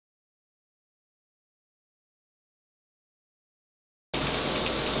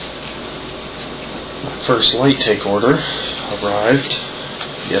First Lightake order arrived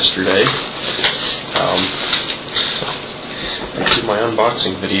yesterday. I do my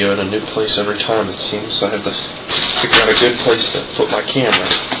unboxing video in a new place every time, it seems, so I have to figure out a good place to put my camera.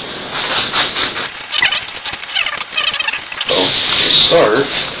 So, to start,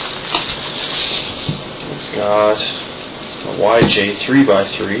 we've got a YJ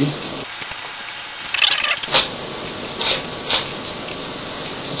 3x3.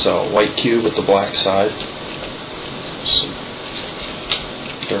 It's a white cube with the black side. Some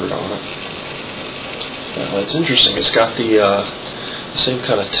dirt on it. It's interesting. It's got the same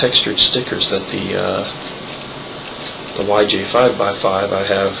kind of textured stickers that the YJ 5x5 I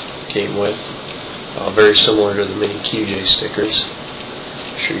have came with. Very similar to the mini QJ stickers.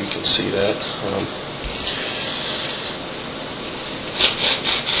 I'm sure you can see that.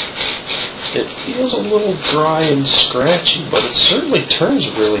 It feels a little dry and scratchy, but it certainly turns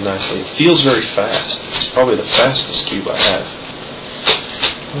really nicely. It feels very fast. It's probably the fastest cube I have.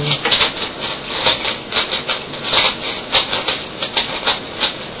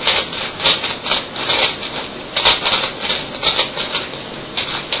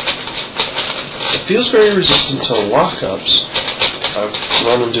 It feels very resistant to lockups. I've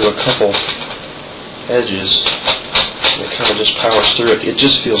run into a couple edges. It kind of just powers through it. It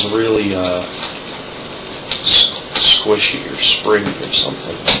just feels really squishy or springy or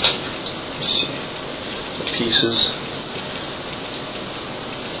something. Let's see. The pieces.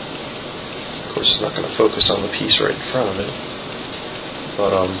 Of course, it's not going to focus on the piece right in front of it.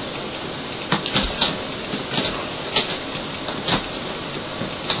 But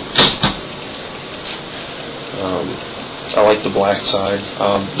I like the black side.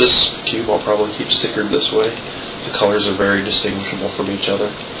 This cube I'll probably keep stickered this way. The colors are very distinguishable from each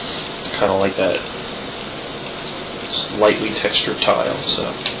other. Kind of like that lightly textured tile.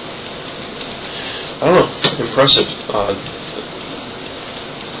 So I don't know, impressive.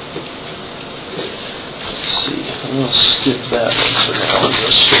 Let's see. I'm gonna skip that one for now and go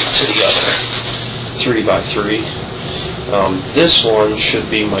straight to the other 3x3. This one should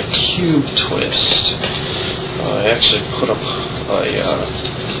be my cube twist. I actually put up a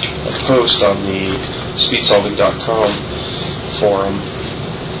post on the speedsolving.com forum.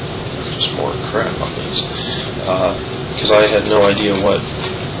 Just more crap on these, because I had no idea what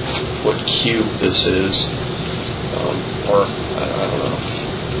cube this is, or I don't know.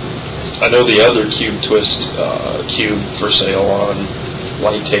 I know the other cube twist cube for sale on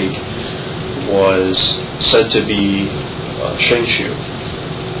Lightake was said to be Shengshu.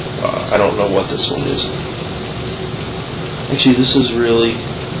 I don't know what this one is. Actually, this is really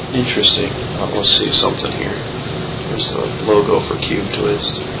interesting. Let's see something here. There's the logo for Cube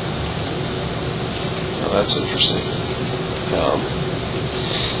Twist. Oh, that's interesting.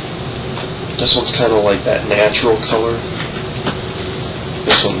 This one's kind of like that natural color.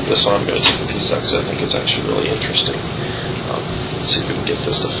 This one I'm going to take the piece out because I think it's actually really interesting. Let's see if we can get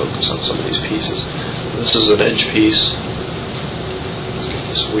this to focus on some of these pieces. This is an edge piece. Let's get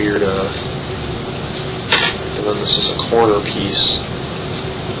this weird, and then this is a corner piece.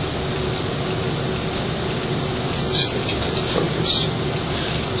 See if we can get the focus.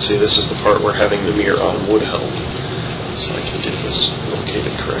 See, this is the part where having the mirror on would help, so I can get this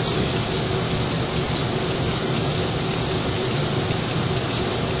located correctly.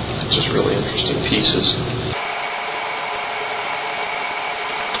 It's just really interesting pieces.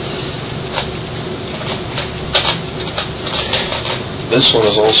 This one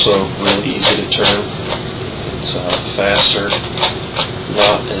is also really easy to turn. It's faster,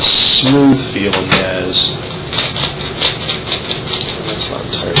 not as smooth feeling as, that's not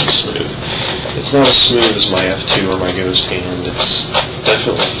entirely smooth. It's not as smooth as my F2 or my Ghost Hand. It's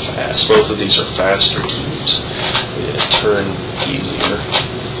definitely fast. Both of these are faster cubes. They turn easier.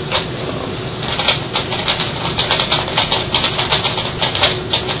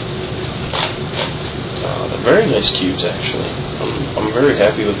 They're very nice cubes, actually. I'm very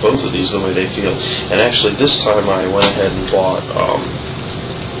happy with both of these, the way they feel. And actually, this time I went ahead and bought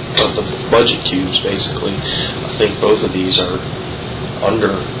the budget cubes, basically. I think both of these are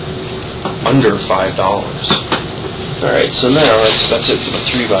under $5. Alright, so now that's it for the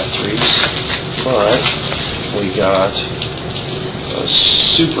 3x3s. But we got a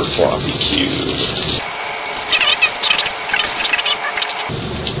super floppy cube.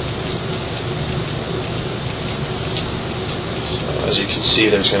 As you can see,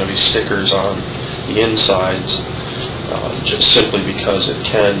 there's going to be stickers on the insides, just simply because it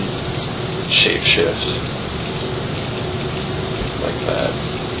can shape shift like that.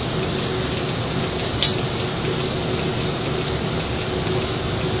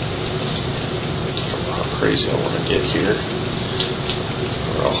 crazy I want to get here,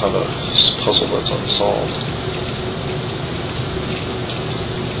 or I'll have a puzzle that's unsolved.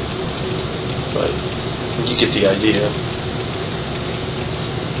 But you get the idea.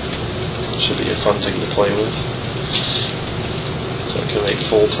 It should be a fun thing to play with. So I can make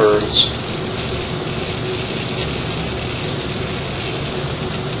full turns.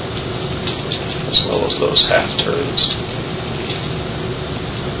 As well as those half turns.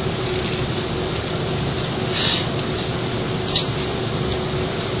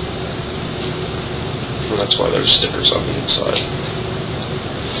 And that's why there's stickers on the inside.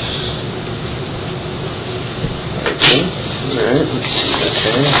 Alright, let's see.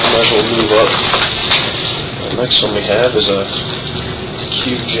 Okay, might as well move up. The next one we have is a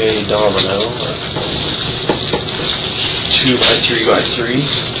QJ domino, 2x3x3.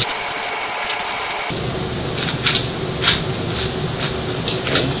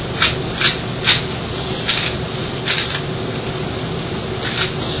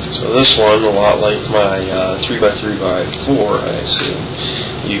 So this one, a lot like my 3x3x4, I assume,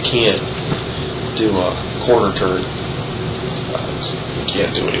 you can't do a quarter turn. You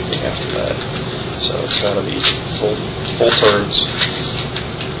can't do anything after that. So it's got to be full turns,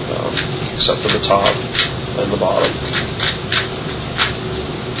 except for the top and the bottom.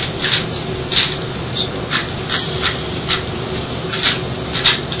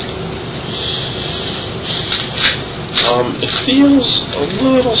 It feels a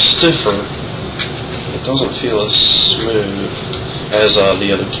little stiffer. It doesn't feel as smooth as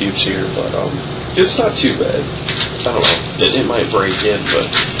the other cubes here, but it's not too bad. I don't know. It might break in, but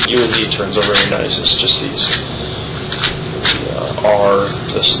UND turns are very nice. It's just these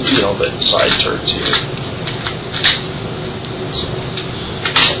the side turns here. So,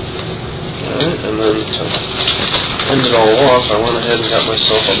 alright, and then to end it all off, I went ahead and got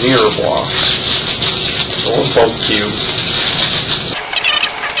myself a mirror block. Or a bump cube.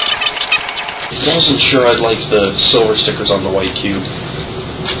 I wasn't sure I'd like the silver stickers on the white cube,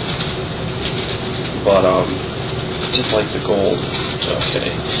 but I did like the gold.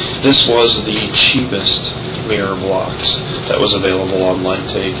 Okay, this was the cheapest mirror blocks that was available on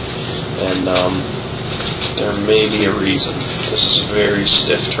Lightake, and there may be a reason. This is very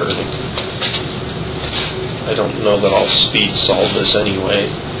stiff turning. I don't know that I'll speed solve this anyway.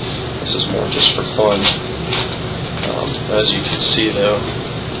 This is more just for fun. As you can see though,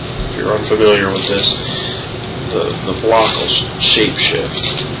 if you're unfamiliar with this, the block will shape shift.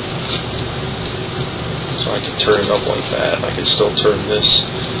 So I can turn it up like that, and I can still turn this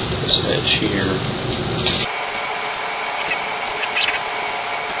edge here.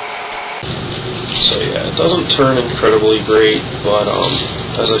 So yeah, it doesn't turn incredibly great, but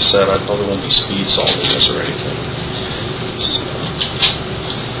as I said, I probably won't be speed solving this or anything. So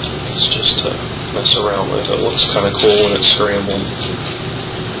it's just to mess around with. It looks kind of cool when it's scrambled.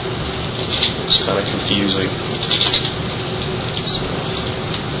 It's kind of confusing.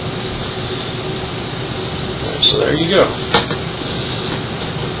 So there you go.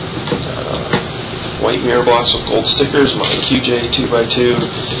 White mirror blocks with gold stickers, my QJ 2x2,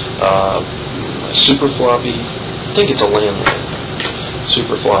 my super floppy, I think it's a LanLan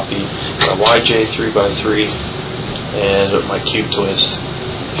super floppy, my YJ 3x3, and my Cube Twist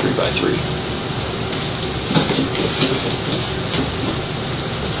 3x3.